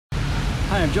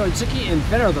Hi, I'm Joe Zicki,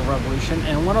 inventor of the Revolution,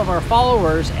 and one of our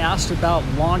followers asked about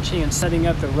launching and setting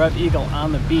up the Rev Eagle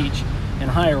on the beach in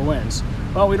higher winds.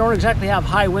 Well, we don't exactly have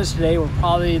high winds today. We're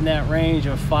probably in that range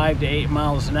of 5 to 8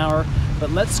 miles an hour,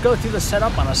 but let's go through the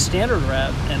setup on a standard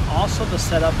Rev and also the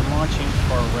setup and launching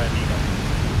for a Rev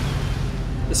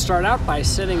Eagle. Let's start out by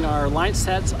setting our line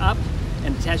sets up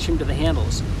and attaching them to the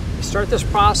handles. We start this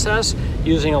process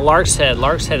using a lark's head.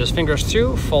 Lark's head is fingers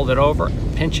through, fold it over,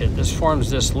 pinch it. This forms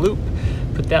this loop.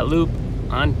 Put that loop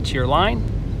onto your line,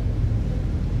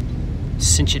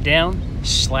 cinch it down,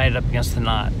 slide it up against the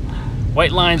knot.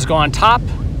 White lines go on top,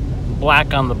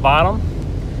 black on the bottom,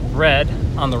 red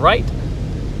on the right.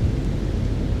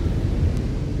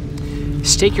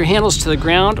 Stake your handles to the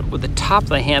ground with the top of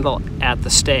the handle at the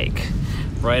stake.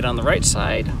 Right on the right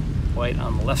side, white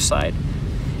on the left side.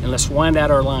 And let's wind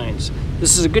out our lines.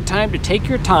 This is a good time to take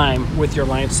your time with your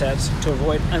line sets to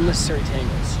avoid unnecessary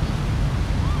tangles.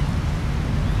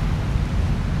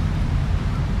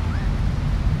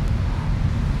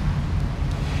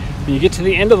 When you get to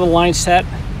the end of the line set,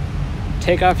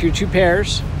 take off your two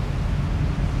pairs,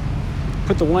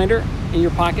 put the winder in your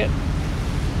pocket,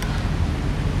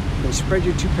 and spread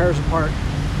your two pairs apart.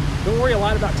 Don't worry a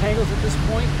lot about tangles at this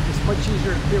point. It's much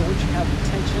easier to clear once you have the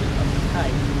tension of the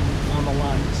kite on the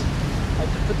lines. I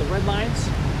like to put the red lines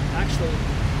actually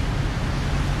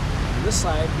on this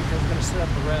side because we're going to set up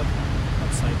the Rev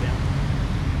upside down.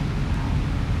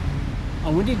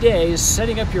 On windy days,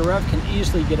 setting up your Rev can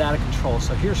easily get out of control.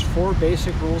 So here's 4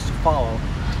 basic rules to follow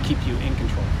to keep you in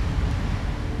control.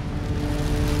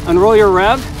 Unroll your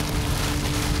Rev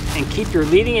and keep your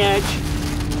leading edge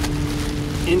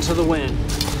into the wind.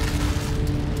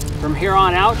 From here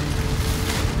on out,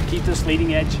 keep this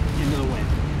leading edge into the wind.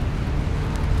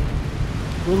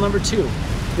 Rule number 2,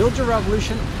 build your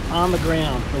Revolution on the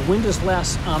ground. The wind is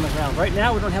less on the ground. Right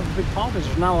now we don't have a big fall because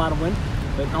there's not a lot of wind,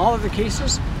 but in all other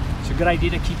cases, it's a good idea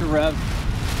to keep your Rev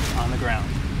on the ground.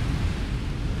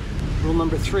 Rule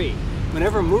number 3,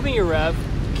 whenever moving your Rev,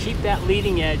 keep that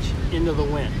leading edge into the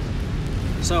wind.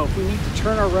 So if we need to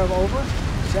turn our Rev over,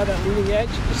 see how that leading edge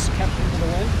is kept into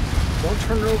the wind? Don't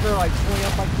turn it over like pulling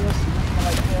up like this, and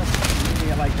like this, leaving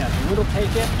it like that. The wind will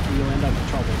take it and you'll end up in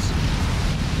troubles.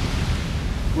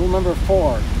 Rule number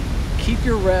 4, keep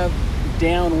your Rev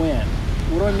downwind.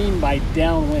 What do I mean by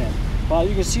downwind? Well,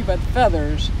 you can see by the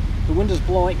feathers, the wind is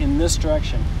blowing in this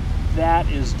direction. That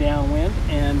is downwind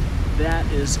and that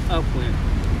is upwind.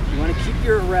 You want to keep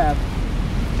your Rev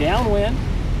downwind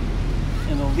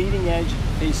and the leading edge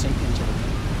facing into the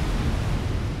wind.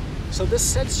 So this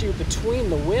sets you between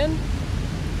the wind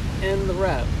and the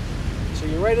Rev. So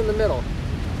you're right in the middle.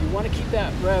 You want to keep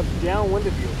that Rev downwind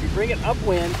of you. If you bring it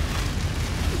upwind,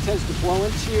 it tends to blow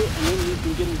into you and then you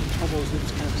can get into troubles in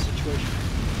this kind of situation.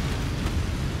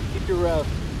 Keep your Rev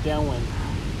downwind.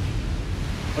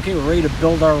 Okay, we're ready to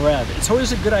build our Rev. It's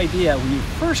always a good idea when you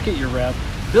first get your Rev,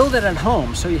 build it at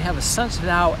home so you have a sense of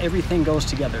how everything goes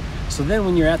together. So then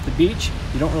when you're at the beach,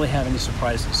 you don't really have any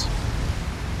surprises.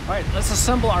 All right, let's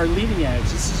assemble our leading edge.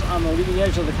 This is on the leading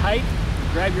edge of the kite.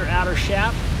 Grab your outer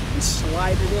shaft and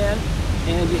slide it in.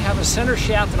 And you have a center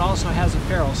shaft that also has a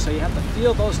ferrule. So you have to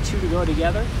feel those two to go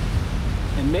together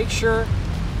and make sure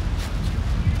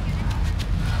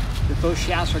that those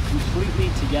shafts are completely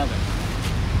together.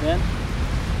 Then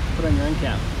put on your end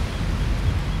cap.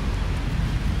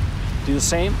 Do the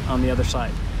same on the other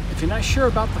side. If you're not sure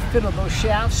about the fit of those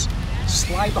shafts,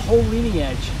 slide the whole leading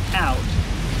edge out.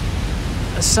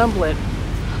 Assemble it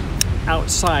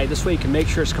outside. This way you can make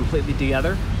sure it's completely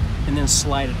together and then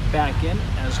slide it back in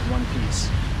as one piece.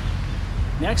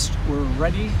 Next, we're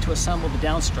ready to assemble the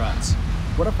down struts.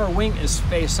 What if our wing is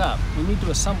face up? We need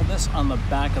to assemble this on the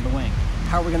back of the wing.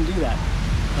 How are we going to do that?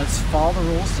 Let's follow the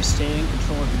rules to stay in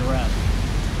control of your Rev.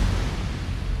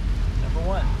 Number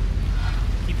 1,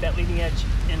 keep that leading edge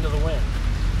into the wind.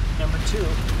 Number 2,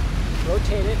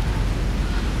 rotate it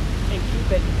and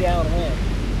keep it downwind.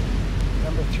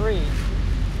 Number 3,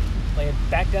 lay it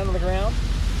back down to the ground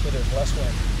where there's less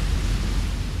wind.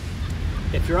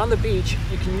 If you're on the beach,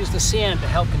 you can use the sand to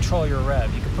help control your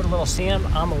Rev. You can put a little sand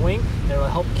on the wing and it will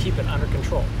help keep it under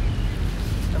control.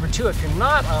 Number 2, if you're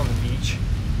not on the beach,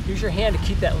 use your hand to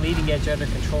keep that leading edge under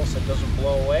control so it doesn't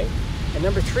blow away. And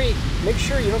number 3, make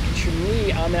sure you don't get your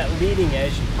knee on that leading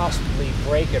edge and possibly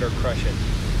break it or crush it.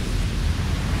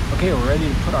 Okay, we're ready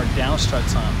to put our down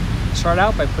struts on. Start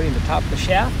out by putting the top of the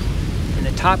shaft and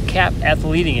the top cap at the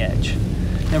leading edge.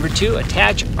 Number 2,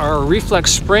 attach our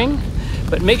Reflex spring,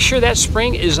 but make sure that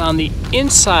spring is on the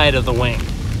inside of the wing.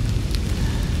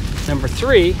 Number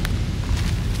 3,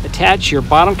 attach your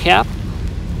bottom cap.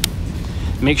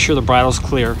 Make sure the bridle is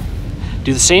clear.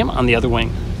 Do the same on the other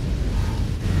wing.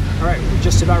 All right, we're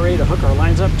just about ready to hook our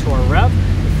lines up to our rev.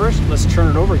 But first, let's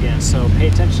turn it over again. So pay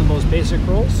attention to those basic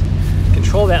rules.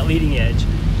 Control that leading edge.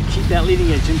 Keep that leading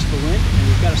edge into the wind, and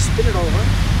we've got to spin it over.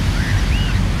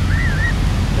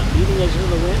 That leading edge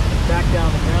into the wind and back down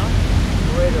the ground.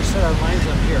 We're ready to set our lines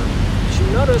up here. As you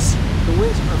notice, the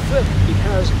winds are flipped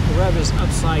because the rev is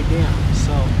upside down.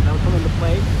 So that'll come into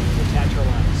play to attach our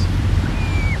lines.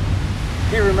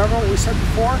 Okay, remember what we said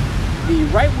before? The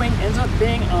right wing ends up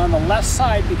being on the left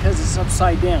side because it's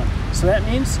upside down. So that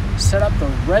means set up the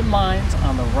red lines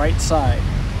on the right side.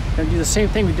 We're going to do the same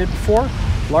thing we did before.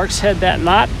 Lark's head that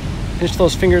knot, pinch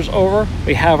those fingers over.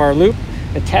 We have our loop.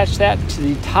 Attach that to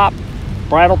the top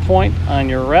bridle point on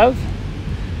your rev.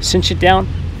 Cinch it down,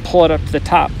 pull it up to the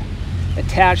top.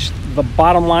 Attach the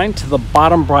bottom line to the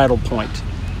bottom bridle point.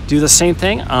 Do the same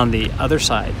thing on the other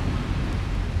side.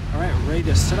 All right, we're ready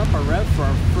to set up our rev for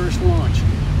our first launch.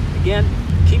 Again,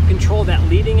 keep control of that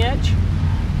leading edge.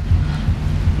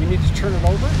 You need to turn it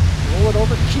over, roll it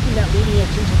over, keeping that leading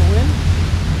edge into the wind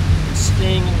and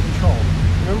staying in control.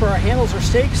 Remember, our handles are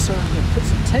staked, so we're going to put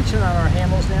some tension on our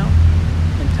handles now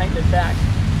and tighten it back.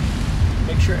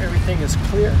 Make sure everything is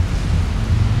clear.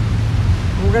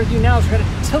 What we're going to do now is we're going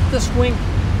to tilt this wing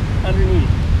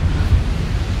underneath.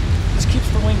 This keeps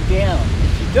the wing down.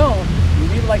 If you don't, you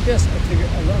leave it like this. If you get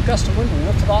a little gust of wind,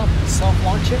 will lift it off and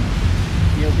self-launch it.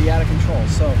 You'll be out of control.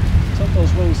 So tilt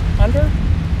those wings under.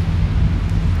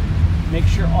 Make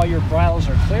sure all your bridles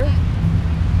are clear.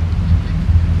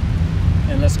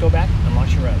 And let's go back and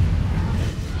launch your rev.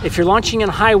 If you're launching in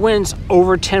high winds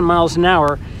over 10 miles an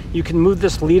hour, you can move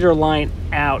this leader line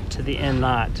out to the end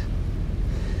knot.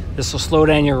 This will slow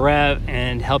down your rev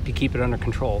and help you keep it under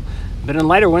control. But in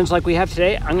lighter winds like we have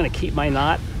today, I'm going to keep my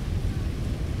knot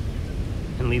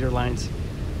and leader lines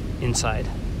inside.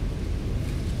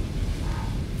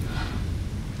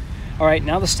 All right,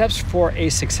 now the steps for a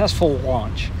successful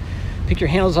launch. Pick your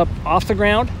handles up off the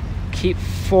ground. Keep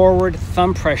forward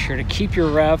thumb pressure to keep your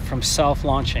rev from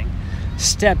self-launching.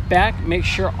 Step back, make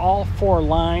sure all 4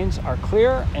 lines are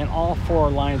clear and all 4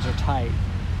 lines are tight.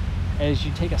 As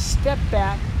you take a step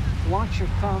back, launch your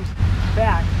thumbs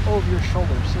back over your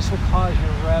shoulders. This will cause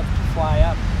your rev to fly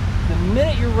up. The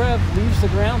minute your rev leaves the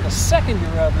ground, the second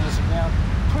your rev leaves the ground,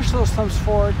 push those thumbs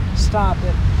forward, stop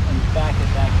it, and back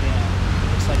it back down.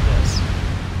 It looks like this.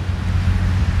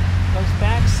 Thumbs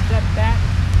back, step back,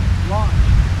 launch,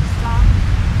 stop,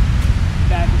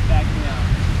 back it back down.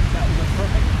 That was a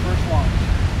perfect first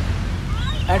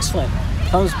launch. Excellent.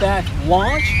 Thumbs back,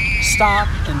 launch, stop,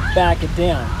 and back it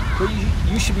down. What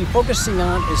you should be focusing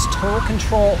on is total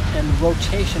control and the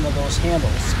rotation of those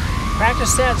handles.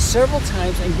 Practice that several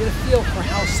times and get a feel for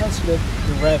how sensitive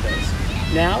the rev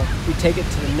is. Now, we take it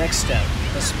to the next step.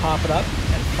 Let's pop it up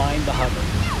and find the hover.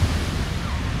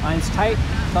 Lines tight,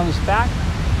 thumbs back,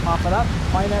 pop it up,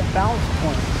 find that balance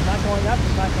point. It's not going up,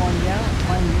 it's not going down,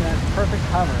 finding that perfect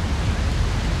hover.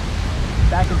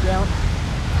 Back it down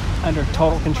under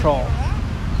total control.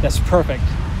 That's perfect.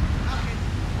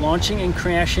 Launching and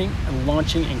crashing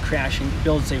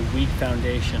builds a weak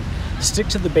foundation. Stick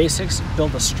to the basics,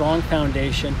 build a strong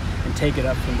foundation, and take it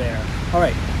up from there. All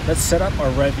right, let's set up our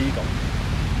Rev Eagle.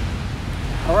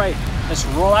 All right, let's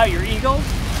roll out your Eagle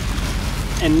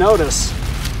and notice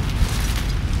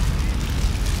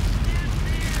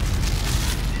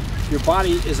your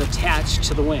body is attached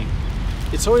to the wing.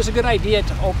 It's always a good idea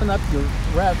to open up your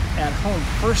rev at home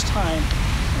first time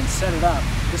and set it up.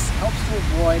 This helps to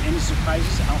avoid any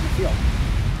surprises out in the field.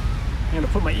 I'm going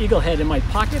to put my eagle head in my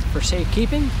pocket for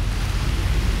safekeeping.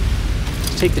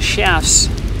 Take the shafts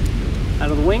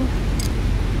out of the wing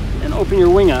and open your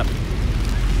wing up.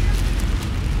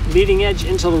 Leading edge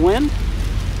into the wind.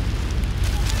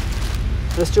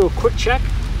 Let's do a quick check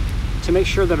to make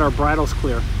sure that our bridle's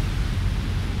clear.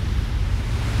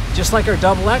 Just like our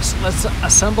double X, let's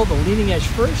assemble the leading edge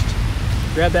first.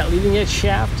 Grab that leading edge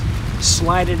shaft,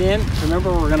 slide it in.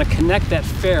 Remember, we're going to connect that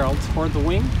ferrule toward the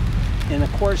wing. And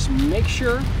of course, make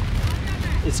sure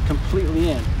it's completely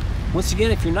in. Once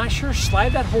again, if you're not sure,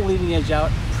 slide that whole leading edge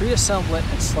out, pre-assemble it,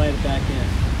 and slide it back in.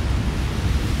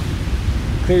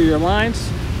 Clear your lines.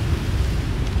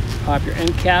 Pop your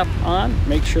end cap on.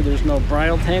 Make sure there's no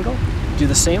bridle tangle. Do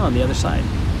the same on the other side.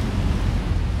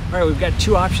 All right, we've got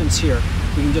two options here.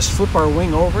 We can just flip our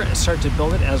wing over and start to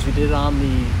build it as we did on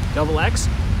the double X,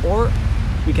 or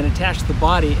we can attach the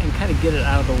body and kind of get it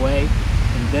out of the way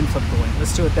and then flip the wing.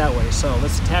 Let's do it that way. So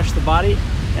let's attach the body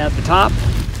at the top.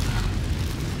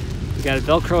 We got a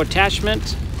Velcro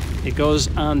attachment. It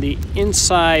goes on the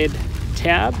inside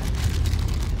tab.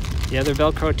 The other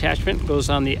Velcro attachment goes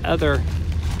on the other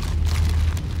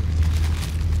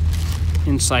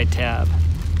inside tab.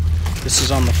 This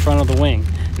is on the front of the wing.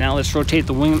 Now let's rotate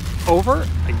the wing over.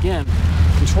 Again,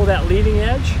 control that leading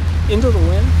edge into the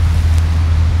wind.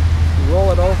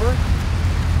 Roll it over.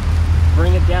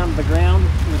 Bring it down to the ground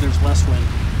where there's less wind.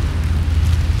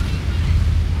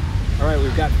 All right,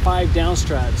 we've got 5 down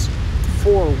struts,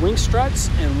 4 wing struts,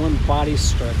 and 1 body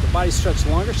strut. The body strut's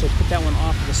longer, so put that one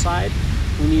off to the side.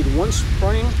 We need 1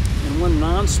 spring and 1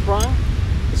 non-sprung.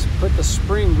 Let's put the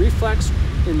spring reflex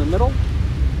in the middle.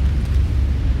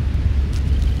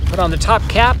 Put on the top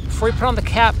cap. Before you put on the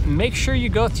cap, make sure you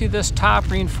go through this top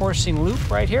reinforcing loop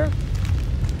right here,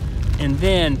 and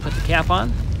then put the cap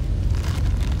on.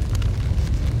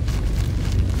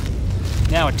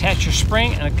 Now attach your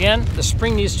spring, and again, the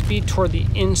spring needs to be toward the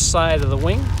inside of the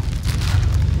wing.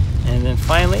 And then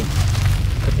finally,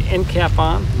 put the end cap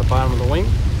on the bottom of the wing.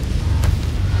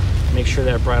 Make sure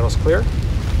that bridle's clear.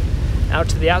 Out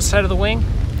to the outside of the wing,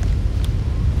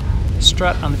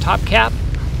 strut on the top cap.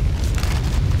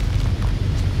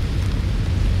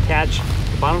 Attach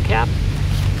the bottom cap.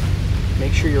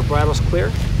 Make sure your bridle's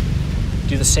clear.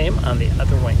 Do the same on the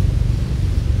other wing.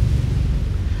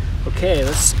 Okay,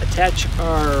 let's attach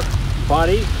our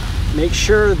body. Make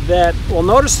sure that, well,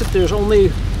 notice that there's only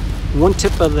 1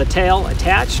 tip of the tail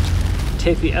attached.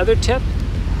 Take the other tip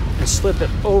and slip it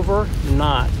over the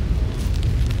knot.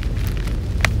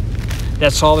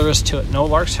 That's all there is to it. No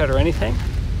lark's head or anything.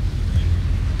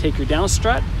 Take your down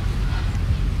strut,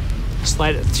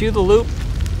 slide it through the loop,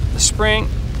 the spring,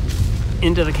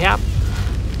 into the cap.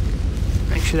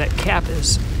 Make sure that cap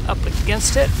is up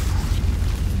against it.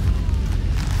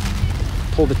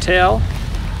 Pull the tail,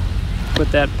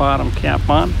 put that bottom cap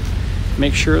on.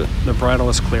 Make sure the bridle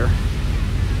is clear.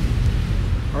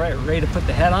 All right, we're ready to put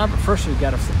the head on, but first we've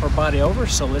got to flip our body over,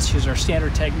 so let's use our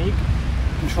standard technique.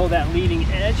 Control that leading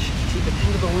edge, keep it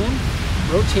into the wind,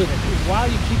 rotate it while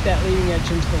you keep that leading edge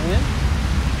into the wind.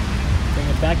 Bring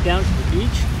it back down to the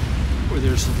beach where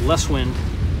there's less wind.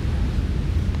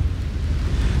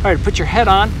 All right, put your head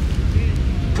on,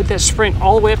 put that spring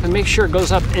all the way up and make sure it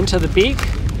goes up into the beak,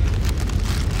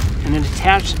 and then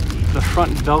attach the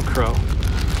front Velcro.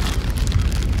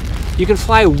 You can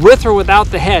fly with or without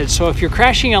the head, so if you're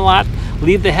crashing a lot,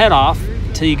 leave the head off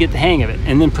until you get the hang of it,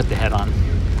 and then put the head on.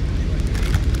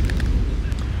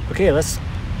 Okay, let's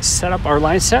set up our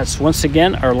line sets. Once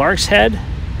again, our lark's head.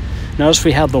 Notice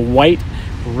we have the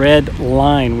white-red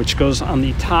line, which goes on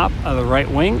the top of the right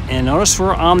wing, and notice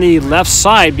we're on the left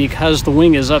side because the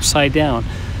wing is upside down.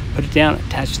 Put it down,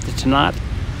 attach it to the knot,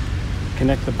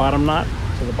 connect the bottom knot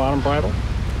to the bottom bridle.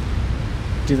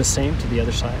 Do the same to the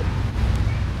other side.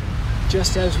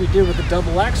 Just as we did with the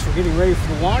double X, we're getting ready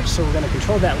for the launch, so we're going to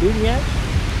control that leading edge.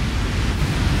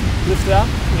 Lift it up.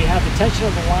 We have the tension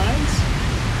of the lines.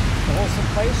 The hole's in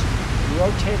place.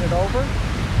 Rotate it over,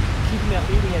 keeping that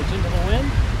leading edge into the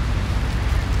wind.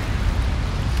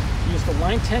 Use the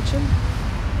line tension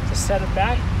to set it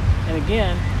back, and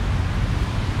again,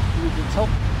 you need to tilt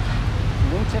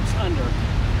the wingtips under.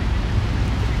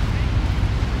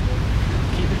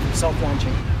 Keep it from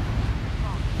self-launching.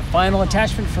 The final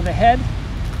attachment for the head,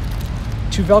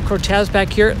 2 Velcro tabs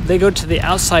back here. They go to the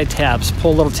outside tabs.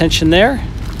 Pull a little tension there,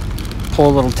 pull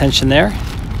a little tension there,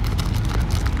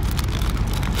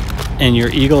 and your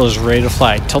eagle is ready to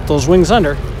fly. Tilt those wings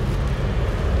under.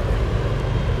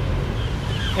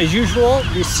 As usual,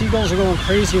 these seagulls are going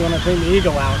crazy when I bring the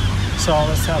eagle out, so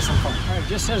let's have some fun. All right,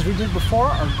 just as we did before,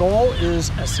 our goal is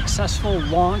a successful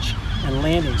launch and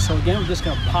landing. So again, we're just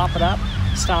going to pop it up,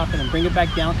 stop it, and bring it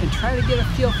back down, and try to get a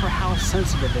feel for how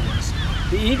sensitive it is.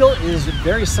 The eagle is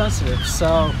very sensitive,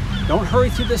 so don't hurry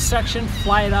through this section.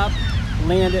 Fly it up,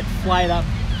 land it, fly it up,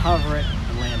 hover it,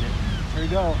 and land it. There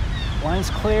you go. Line's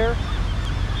clear,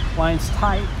 line's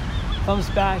tight, thumbs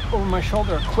back over my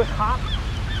shoulder, a quick hop,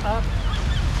 up,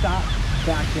 stop,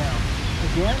 back down.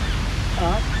 Again,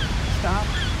 up, stop,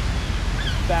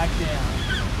 back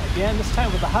down. Again, this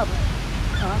time with the hover.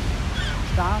 Up,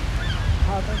 stop,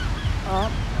 hover,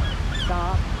 up,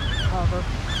 stop, hover,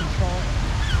 control.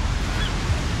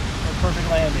 A perfect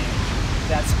landing.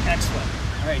 That's excellent.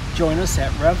 All right, join us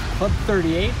at Rev Club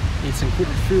 38. It's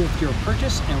included free with your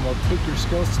purchase and will take your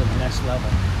skills to the next level.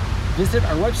 Visit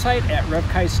our website at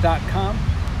revkites.com.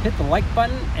 Hit the like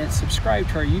button and subscribe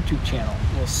to our YouTube channel.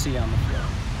 We'll see you on the field.